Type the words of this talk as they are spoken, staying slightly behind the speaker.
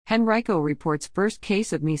Henrico reports first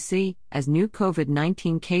case of ME/C as new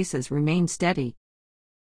COVID-19 cases remain steady.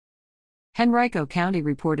 Henrico County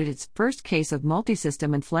reported its first case of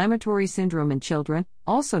multisystem inflammatory syndrome in children,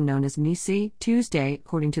 also known as ME/C, Tuesday,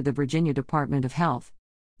 according to the Virginia Department of Health.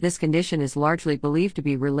 This condition is largely believed to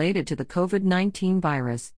be related to the COVID-19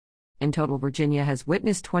 virus. In total, Virginia has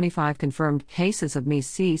witnessed 25 confirmed cases of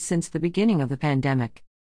ME/C since the beginning of the pandemic.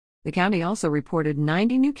 The county also reported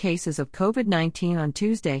 90 new cases of COVID-19 on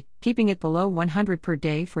Tuesday, keeping it below 100 per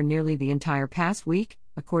day for nearly the entire past week,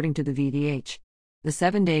 according to the VDH. The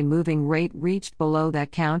 7-day moving rate reached below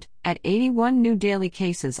that count, at 81 new daily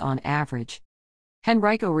cases on average.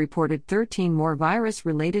 Henrico reported 13 more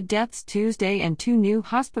virus-related deaths Tuesday and 2 new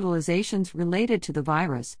hospitalizations related to the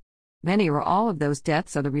virus. Many or all of those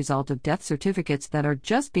deaths are the result of death certificates that are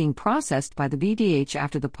just being processed by the VDH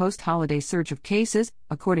after the post-holiday surge of cases,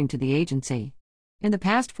 according to the agency. In the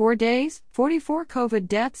past 4 days, 44 COVID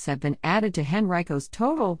deaths have been added to Henrico's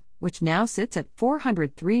total, which now sits at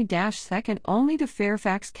 403, second only to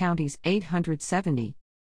Fairfax County's 870.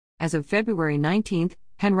 As of February 19,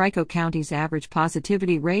 Henrico County's average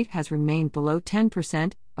positivity rate has remained below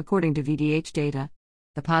 10%, according to VDH data.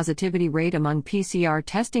 The positivity rate among PCR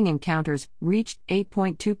testing encounters reached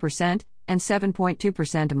 8.2% and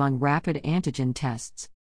 7.2% among rapid antigen tests.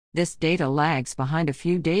 This data lags behind a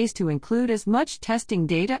few days to include as much testing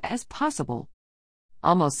data as possible.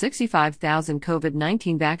 Almost 65,000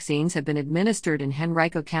 COVID-19 vaccines have been administered in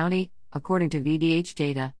Henrico County, according to VDH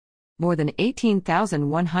data. More than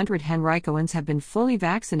 18,100 Henricoans have been fully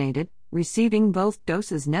vaccinated, receiving both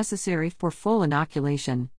doses necessary for full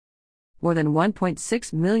inoculation. More than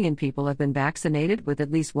 1.6 million people have been vaccinated with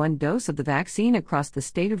at least one dose of the vaccine across the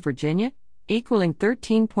state of Virginia, equaling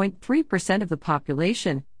 13.3% of the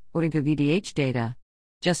population, according to VDH data.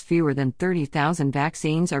 Just fewer than 30,000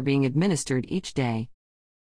 vaccines are being administered each day.